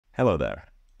Hello there,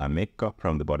 I'm Mikko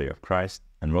from the Body of Christ,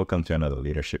 and welcome to another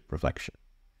leadership reflection.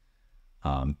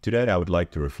 Today I would like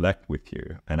to reflect with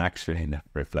you, and actually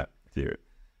reflect with you,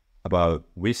 about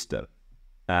wisdom,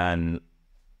 and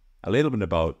a little bit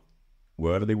about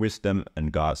worldly wisdom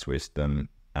and God's wisdom,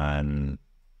 and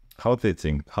how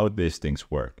these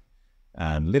things work.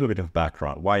 And a little bit of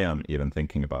background, why I'm even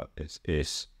thinking about this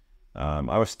is,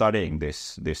 I was studying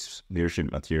this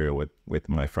leadership material with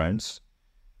my friends,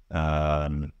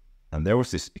 and there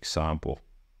was this example,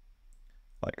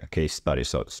 like a case study,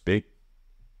 so to speak,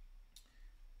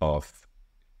 of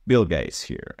Bill Gates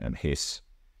here and his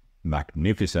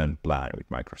magnificent plan with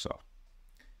Microsoft.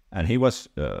 And he was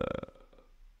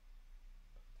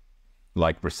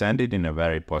presented in a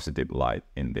very positive light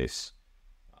in this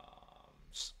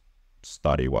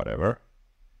study, whatever,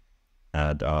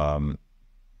 and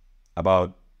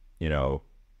about,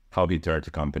 how he turned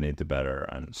the company to better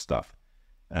and stuff.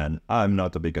 And I'm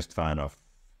not the biggest fan of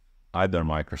either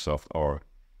Microsoft or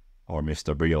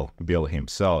Mr. Bill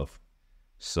himself.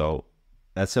 So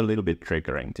that's a little bit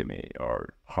triggering to me,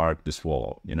 or hard to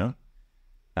swallow,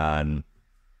 And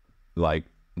what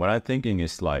I'm thinking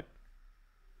is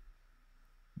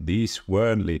these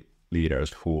worldly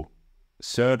leaders who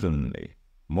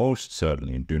most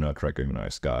certainly do not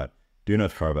recognize God, do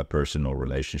not have a personal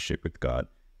relationship with God,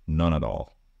 none at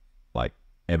all.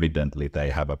 Evidently they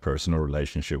have a personal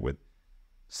relationship with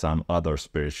some other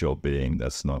spiritual being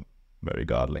that's not very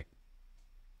godly.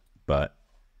 But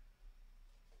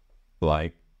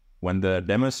when they're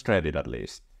demonstrated, at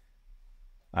least,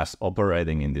 as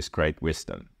operating in this great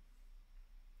wisdom,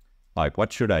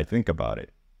 what should I think about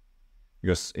it?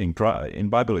 Because in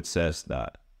Bible it says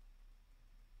that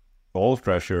all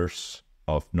treasures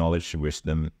of knowledge and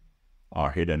wisdom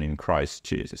are hidden in Christ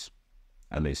Jesus.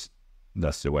 At least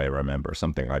that's the way I remember,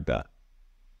 something like that.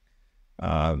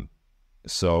 And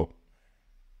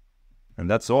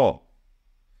that's all.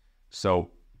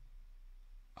 So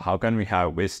how can we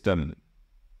have wisdom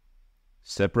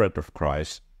separate of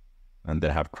Christ and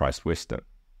then have Christ's wisdom?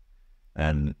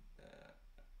 And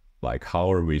how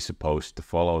are we supposed to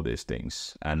follow these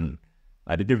things? And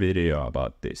I did a video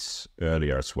about this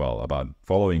earlier as well, about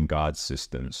following God's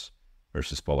systems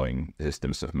versus following the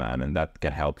systems of man, and that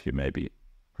can help you maybe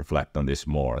reflect on this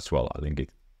more as well. I'll link it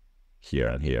here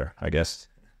and here, I guess.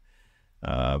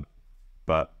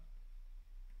 But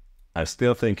I'm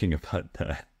still thinking about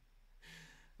that.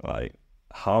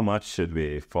 How much should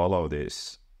we follow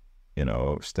this,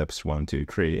 steps 1, 2,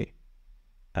 3,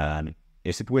 and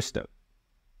is it wisdom?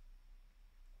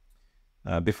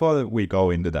 Before we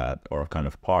go into that, or kind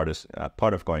of part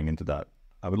of going into that,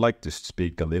 I would like to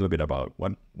speak a little bit about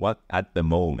what at the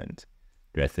moment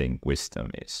do I think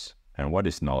wisdom is, and what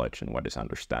is knowledge and what is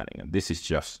understanding. And this is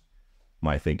just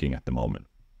my thinking at the moment.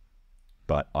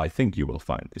 But I think you will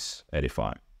find this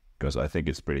edifying, because I think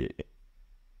it's I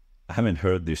haven't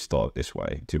heard this thought this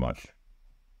way too much.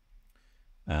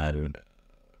 And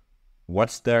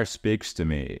what there speaks to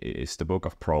me is the book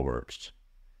of Proverbs,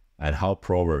 and how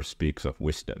Proverbs speaks of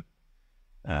wisdom.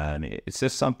 And it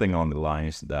says something on the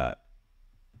lines that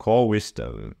call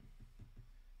wisdom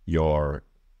your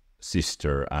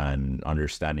sister and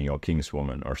understanding your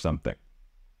kinswoman, or something.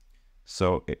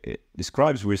 So it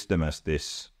describes wisdom as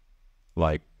this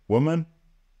woman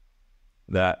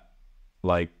that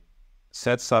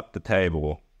sets up the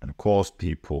table and calls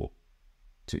people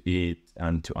to eat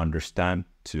and to understand,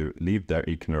 to leave their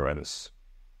ignorance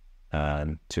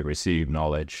and to receive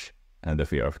knowledge and the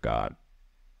fear of God.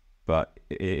 But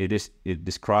it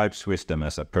describes wisdom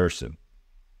as a person.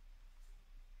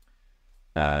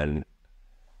 And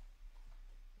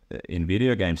in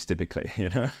video games, typically,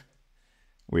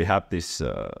 we have this,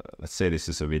 let's say this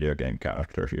is a video game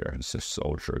character here, it's a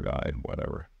soldier guy,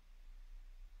 whatever.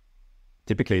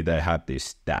 Typically they have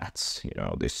these stats,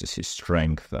 this is his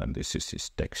strength, and this is his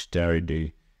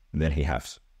dexterity, and then he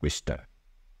has wisdom.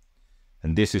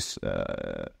 And this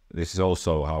is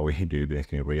also how we do this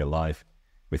in real life.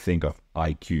 We think of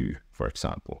IQ, for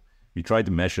example. We try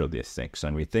to measure these things,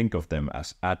 and we think of them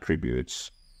as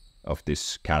attributes of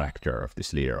this character, of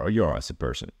this leader, or you as a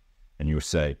person. And you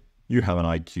say, you have an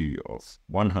IQ of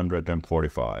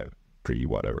 145,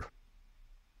 whatever.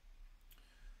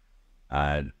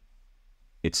 And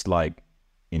it's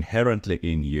inherently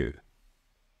in you.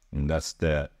 And that's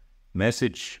the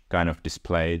message kind of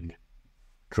displayed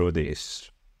through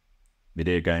these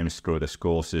video games, through the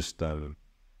school system,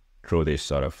 through this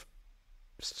sort of,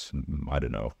 I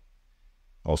don't know,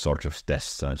 all sorts of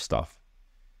tests and stuff.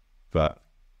 But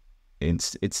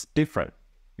it's different,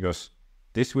 because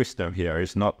this wisdom here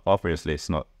is not, obviously it's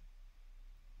not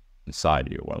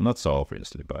inside you. Well, not so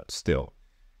obviously, but still.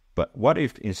 But what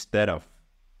if instead of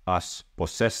us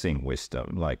possessing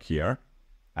wisdom, like here,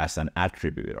 as an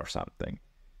attribute or something,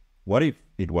 what if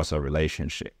it was a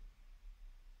relationship?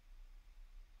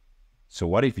 So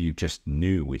what if you just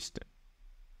knew wisdom?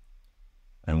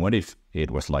 And what if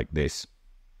it was like this?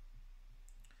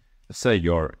 Let's say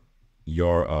you're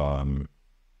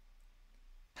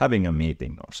having a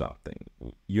meeting or something.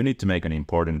 You need to make an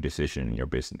important decision in your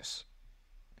business.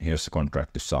 Here's a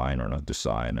contract to sign or not to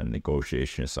sign, and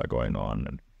negotiations are going on,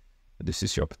 and this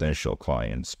is your potential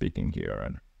client speaking here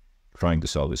and trying to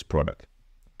sell this product.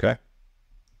 Okay?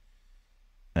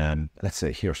 And let's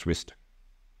say here's wisdom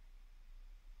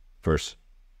first.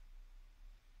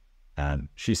 And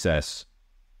she says,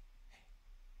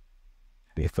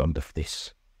 be fond of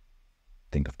this.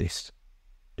 Think of this.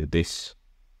 Do this.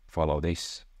 Follow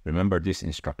this. Remember this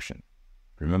instruction.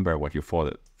 Remember what your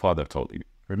father told you.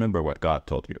 Remember what God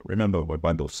told you. Remember what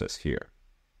Bible says here.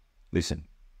 Listen.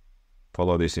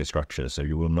 Follow these instructions so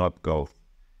you will not go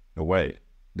away.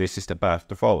 This is the path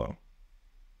to follow.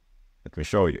 Let me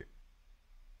show you.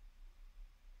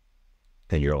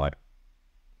 Then you're like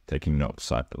taking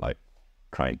notes, like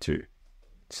trying to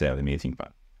sell the meeting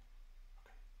plan.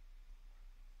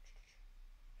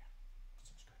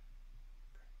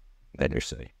 Then you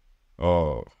say,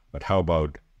 oh, but how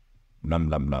about num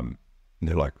num num? And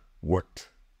they're like, what?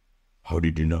 How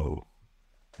did you know?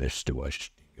 That's the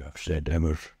worst thing I've said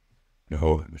ever.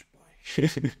 No, I must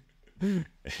buy.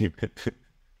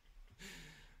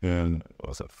 And it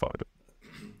was a fun.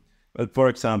 But for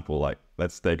example, like,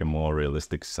 let's take a more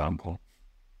realistic example.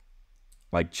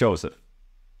 Like Joseph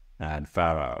and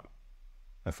Pharaoh.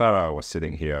 And Pharaoh was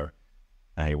sitting here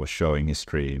and he was showing his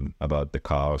dream about the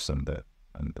cows and the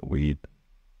wheat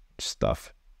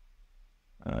stuff.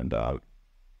 And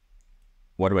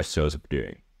what was Joseph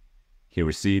doing? He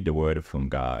received the word from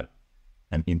God,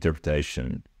 an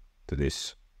interpretation to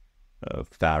this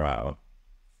Pharaoh,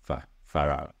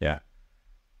 yeah.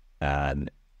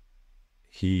 And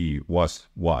he was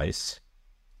wise.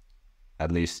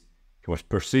 At least he was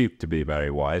perceived to be very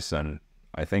wise, and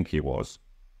I think he was.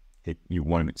 You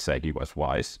won't say he was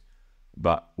wise.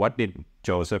 But what did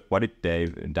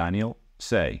Daniel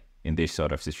say in these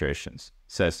sort of situations?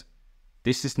 Says,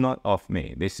 this is not of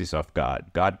me, this is of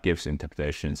God. God gives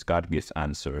interpretations, God gives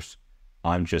answers.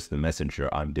 I'm just the messenger,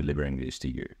 I'm delivering this to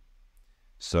you.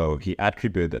 So he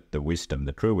attributed the wisdom,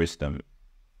 the true wisdom,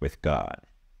 with God.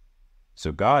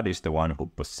 So God is the one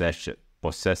who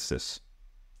possesses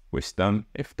wisdom,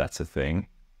 if that's a thing.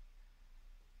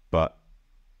 But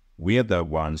we are the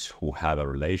ones who have a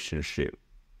relationship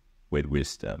with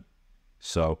wisdom.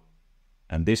 So,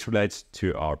 and this relates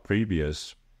to our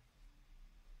previous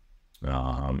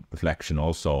reflection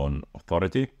also on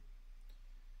authority,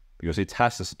 because it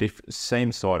has the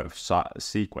same sort of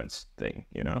sequence thing,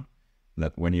 you know,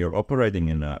 that when you're operating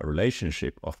in a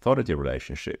relationship, authority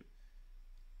relationship,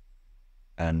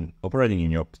 and operating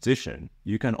in your position,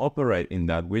 you can operate in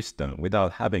that wisdom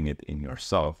without having it in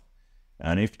yourself.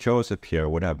 And if Joseph here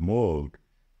would have moved,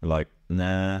 like,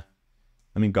 nah,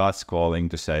 I mean, God's calling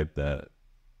to save the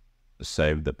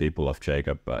people of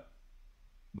Jacob, but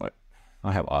like,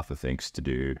 I have other things to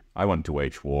do. I want to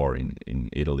wage war in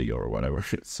Italy or whatever.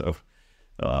 So,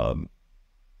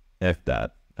 F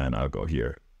that, and I'll go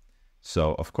here.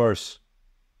 So, of course,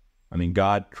 I mean,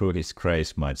 God, through his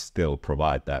grace, might still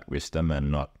provide that wisdom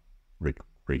and not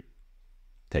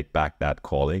take back that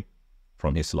calling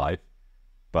from his life.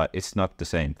 But it's not the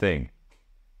same thing.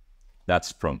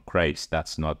 That's from grace.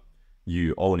 That's not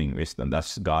you owning wisdom.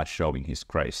 That's God showing his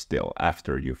grace still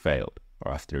after you failed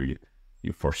or after you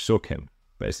forsook him,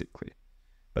 basically.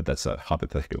 But that's a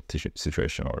hypothetical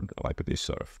situation, or like this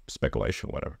sort of speculation,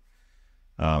 whatever.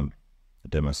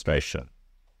 Demonstration.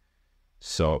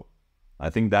 So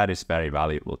I think that is very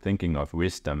valuable, thinking of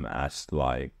wisdom as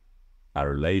like a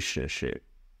relationship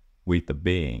with the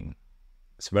being.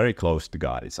 It's very close to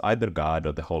God. It's either God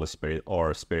or the Holy Spirit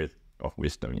or a spirit of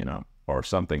wisdom, you know, or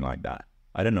something like that.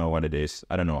 I don't know what it is.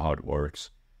 I don't know how it works.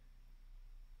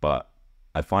 But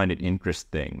I find it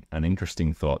interesting, an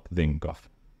interesting thought to think of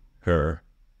her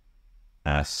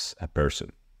as a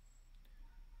person.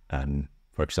 And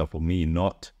for example, me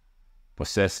not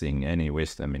possessing any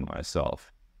wisdom in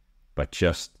myself, but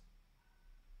just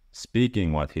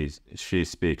speaking what she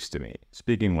speaks to me,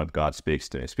 speaking what God speaks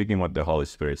to me, speaking what the Holy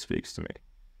Spirit speaks to me.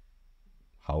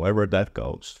 However that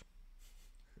goes.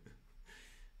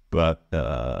 But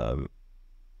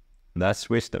that's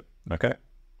wisdom, okay?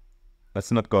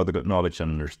 Let's not go to knowledge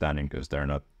and understanding because they're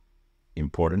not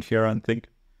important here, I think.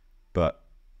 But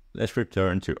let's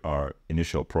return to our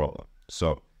initial problem.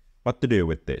 So what to do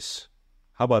with this?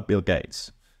 How about Bill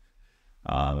Gates?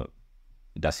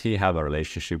 Does he have a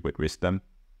relationship with wisdom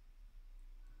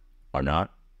or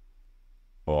not?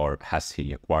 Or has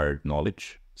he acquired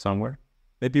knowledge somewhere?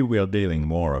 Maybe we are dealing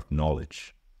more of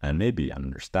knowledge and maybe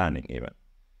understanding even.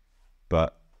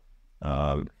 But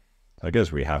I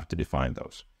guess we have to define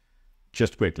those.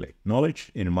 Just quickly,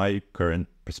 knowledge in my current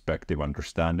perspective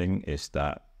understanding is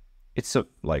that it's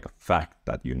like a fact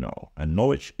that you know. And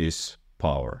knowledge is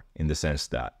power in the sense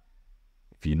that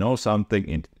if you know something,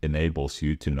 it enables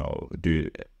you to do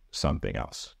something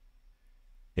else.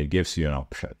 It gives you an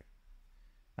option.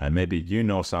 And maybe you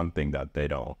know something that they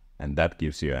don't, and that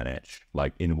gives you an edge.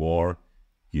 Like in war,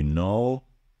 you know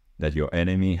that your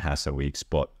enemy has a weak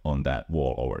spot on that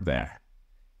wall over there.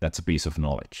 That's a piece of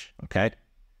knowledge, okay?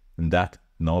 And that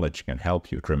knowledge can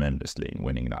help you tremendously in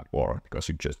winning that war because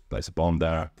you just place a bomb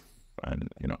there and,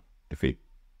 defeat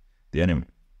the enemy.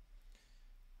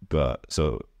 But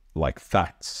so like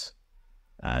facts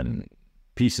and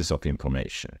pieces of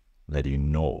information that you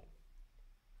know.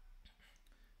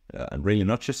 And really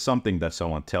not just something that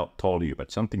someone told you,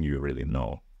 but something you really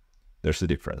know. There's a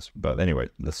difference. But anyway,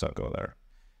 let's not go there.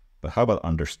 But how about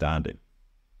understanding?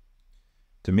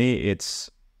 To me, it's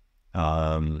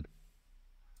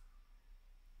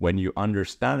when you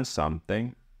understand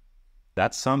something,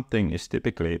 that something is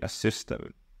typically a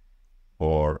system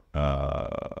or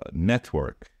a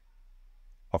network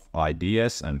of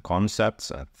ideas and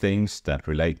concepts and things that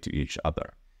relate to each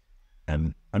other.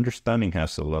 And understanding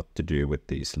has a lot to do with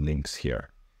these links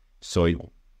here. So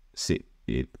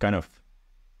it kind of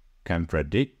can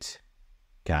predict,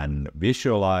 can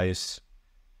visualize,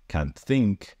 can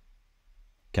think,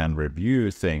 can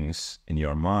review things in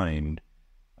your mind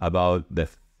about the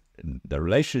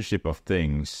relationship of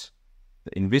things,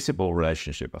 the invisible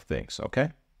relationship of things,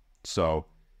 okay? So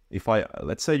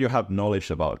let's say you have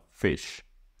knowledge about fish.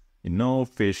 You know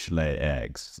fish lay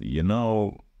eggs. You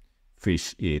know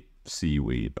fish eat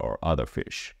seaweed or other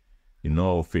fish. You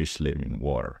know fish live in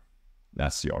water.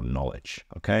 That's your knowledge,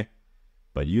 okay?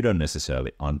 But you don't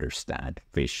necessarily understand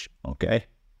fish, okay?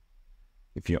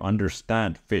 If you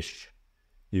understand fish,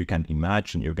 you can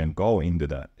imagine, you can go into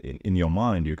that, in your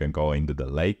mind, you can go into the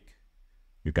lake,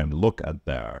 you can look at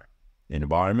their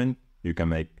environment, you can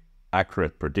make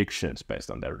accurate predictions based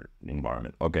on their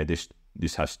environment. Okay,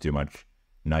 this has too much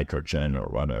nitrogen or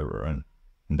whatever, and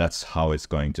that's how it's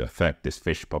going to affect this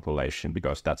fish population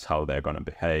because that's how they're going to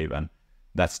behave and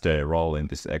that's their role in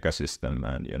this ecosystem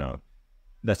and,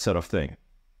 that sort of thing,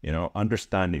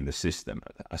 understanding the system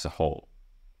as a whole.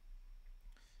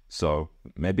 So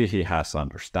maybe he has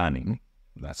understanding,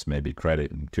 that's maybe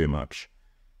crediting too much,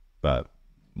 but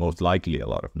most likely a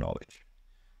lot of knowledge.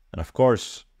 And of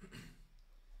course,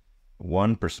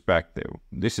 one perspective,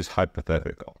 this is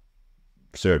hypothetical,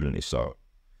 certainly so,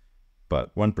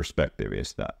 but one perspective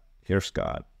is that here's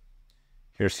God,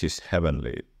 here's his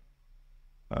heavenly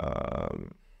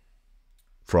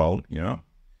throne,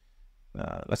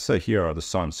 let's say here are the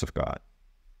sons of God,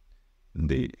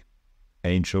 the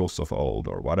angels of old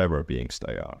or whatever beings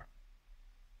they are,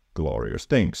 glorious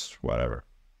things, whatever.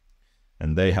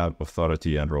 And they have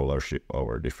authority and rulership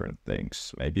over different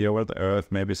things, maybe over the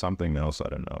earth, maybe something else, I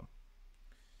don't know.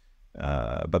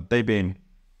 But they've been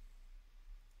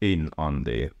in on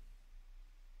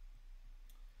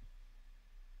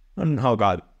how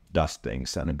God does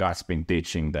things, and God's been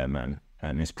teaching them and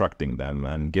instructing them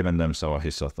and giving them some of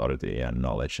his authority and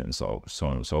knowledge and so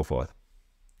on and so forth.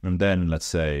 And then let's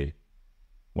say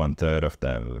 1/3 of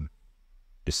them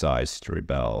decides to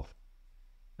rebel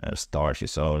and start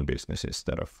his own business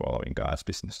instead of following God's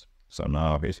business. So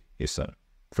now he's a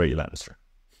freelancer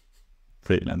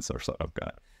sort of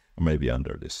God, or maybe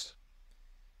under this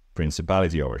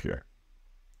principality over here.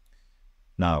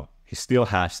 Now, he still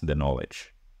has the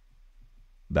knowledge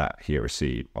that he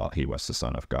received while he was the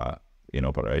Son of God in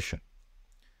operation.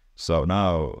 So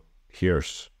now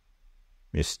here's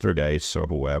Mr. Gates or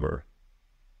whoever,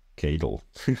 Cadle,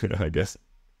 I guess.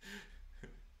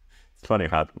 It's funny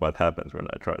what happens when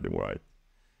I try to write.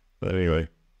 But anyway,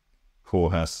 who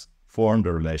has formed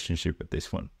a relationship with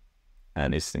this one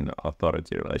and is in an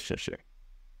authority relationship.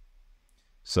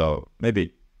 So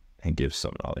maybe he gives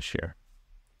some knowledge here.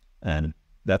 And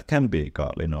that can be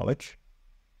godly knowledge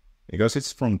because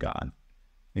it's from God.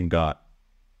 And God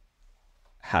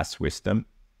has wisdom.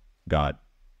 God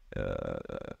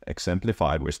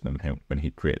exemplified wisdom when he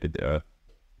created the earth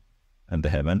and the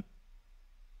heaven.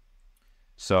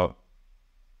 So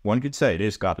one could say it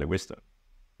is godly wisdom,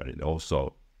 but it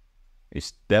also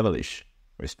is devilish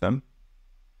wisdom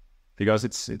because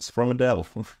it's from a devil,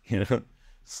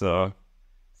 So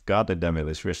it's godly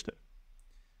devilish wisdom.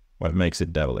 What makes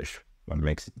it devilish? What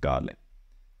makes it godly?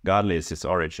 Godly is its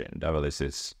origin. Devil is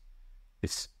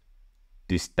its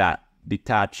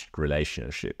detached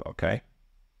relationship, okay?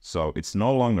 So it's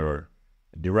no longer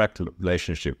a direct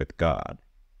relationship with God.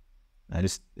 And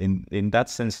it's, in that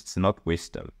sense, it's not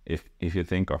wisdom, if you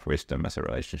think of wisdom as a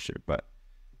relationship, but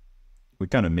we're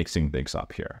kind of mixing things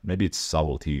up here. Maybe it's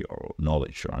subtlety or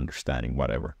knowledge or understanding,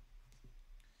 whatever.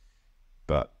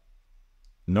 But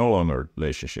no longer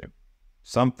relationship.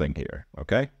 Something here,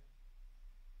 okay?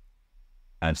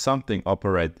 And something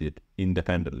operated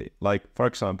independently. Like, for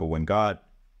example, when God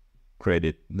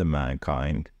created the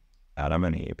mankind, Adam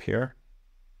and Eve here,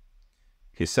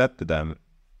 he said to them,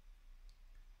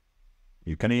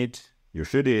 you can eat, you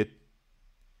should eat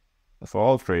of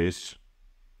all trees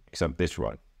except this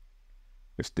one,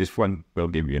 because this one will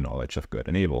give you knowledge of good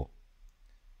and evil.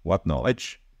 What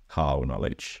knowledge? How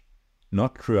knowledge?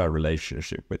 Not through a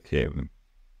relationship with him.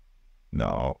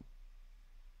 No.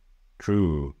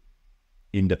 True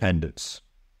independence.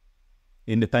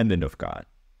 Independent of God.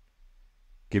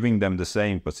 Giving them the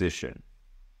same position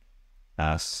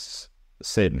as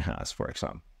Satan has, for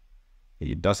example.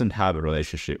 He doesn't have a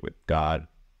relationship with God,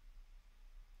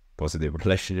 positive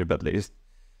relationship at least,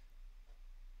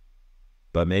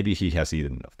 but maybe he has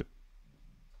eaten of the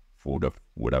food of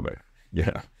whatever,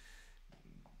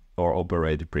 or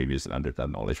operated previously under that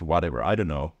knowledge, whatever. I don't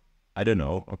know,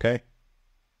 okay?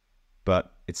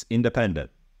 But it's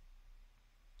independent.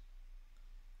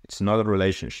 It's not a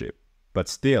relationship, but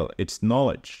still, it's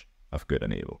knowledge of good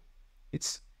and evil.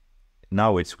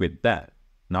 Now it's with that.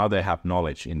 Now they have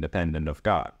knowledge independent of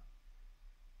God.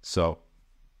 So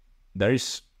there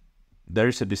is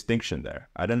a distinction there.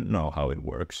 I don't know how it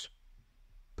works,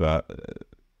 but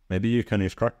maybe you can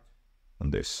instruct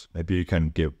on this. Maybe you can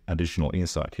give additional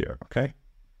insight here, okay?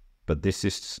 But this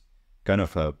is kind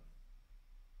of a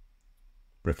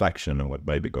reflection on what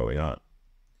may be going on.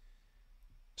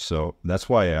 So that's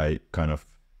why I kind of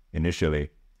initially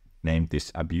named this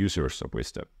abusers of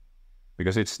wisdom,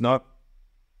 because it's not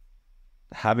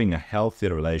having a healthy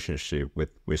relationship with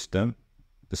wisdom,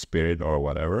 the spirit or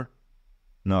whatever.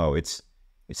 No, it's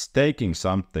taking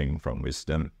something from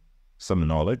wisdom, some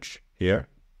knowledge here,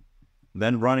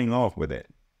 then running off with it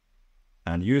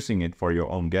and using it for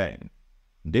your own gain,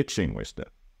 ditching wisdom,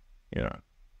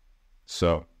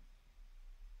 So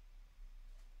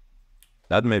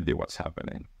that may be what's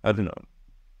happening. I don't know.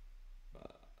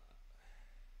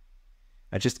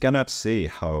 I just cannot see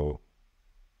how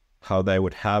they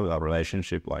would have a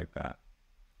relationship like that.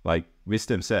 Like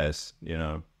wisdom says,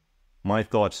 my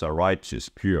thoughts are righteous,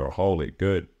 pure, holy,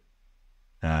 good,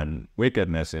 and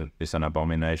wickedness is an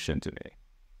abomination to me.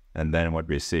 And then what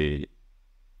we see,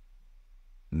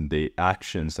 the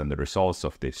actions and the results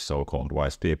of these so-called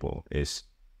wise people is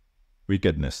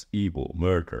wickedness, evil,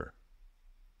 murder,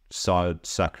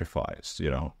 sacrifice,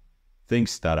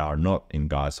 things that are not in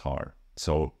God's heart.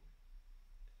 So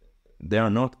they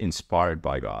are not inspired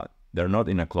by God. They're not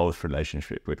in a close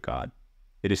relationship with God.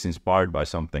 It is inspired by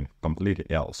something completely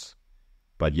else.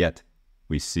 But yet,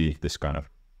 we see this kind of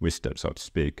wisdom, so to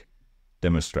speak,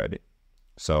 demonstrated.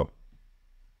 So,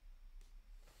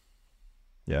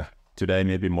 yeah, today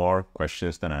maybe more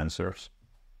questions than answers.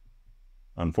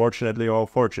 Unfortunately or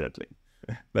fortunately.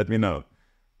 Let me know.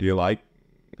 Do you like,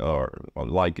 or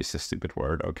like is a stupid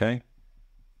word, okay?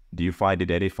 Do you find it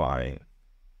edifying?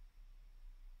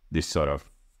 This sort of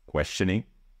questioning,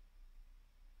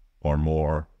 or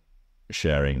more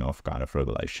sharing of kind of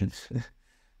revelations,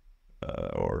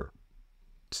 or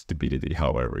stupidity,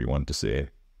 however you want to say it.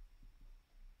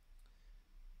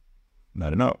 I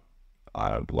don't know.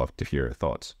 I'd love to hear your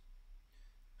thoughts.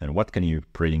 And what can you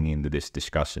bring into this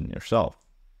discussion yourself?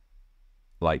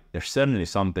 Like, there's certainly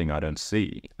something I don't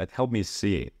see. Like, help me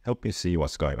see it. Help me see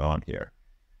what's going on here.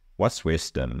 What's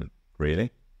wisdom,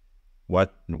 really?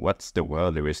 What's the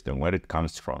worldly wisdom, where it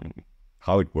comes from,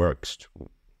 how it works,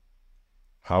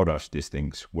 how does these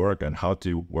things work, and how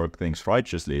to work things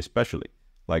righteously, especially.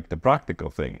 Like the practical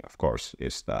thing, of course,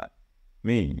 is that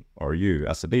me or you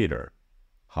as a leader,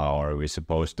 how are we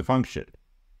supposed to function?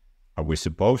 Are we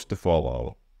supposed to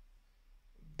follow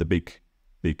the big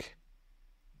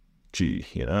G,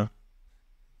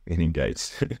 meaning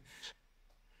gates?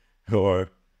 Or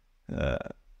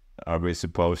are we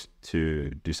supposed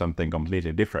to do something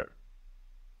completely different?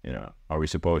 Are we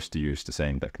supposed to use the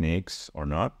same techniques or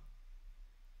not?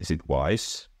 Is it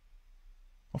wise?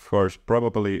 Of course,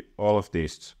 probably all of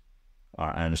these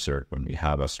are answered when we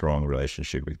have a strong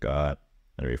relationship with God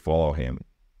and we follow Him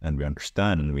and we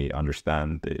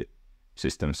understand the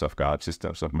systems of God,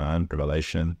 systems of man,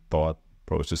 revelation, thought,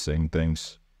 processing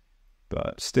things.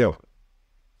 But still,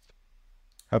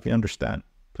 help me understand,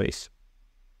 please.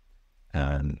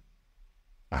 And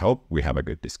I hope we have a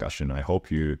good discussion. I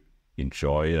hope you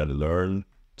enjoy and learn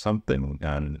something,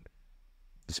 and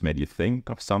this made you think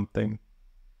of something.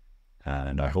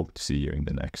 And I hope to see you in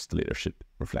the next leadership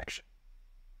reflection.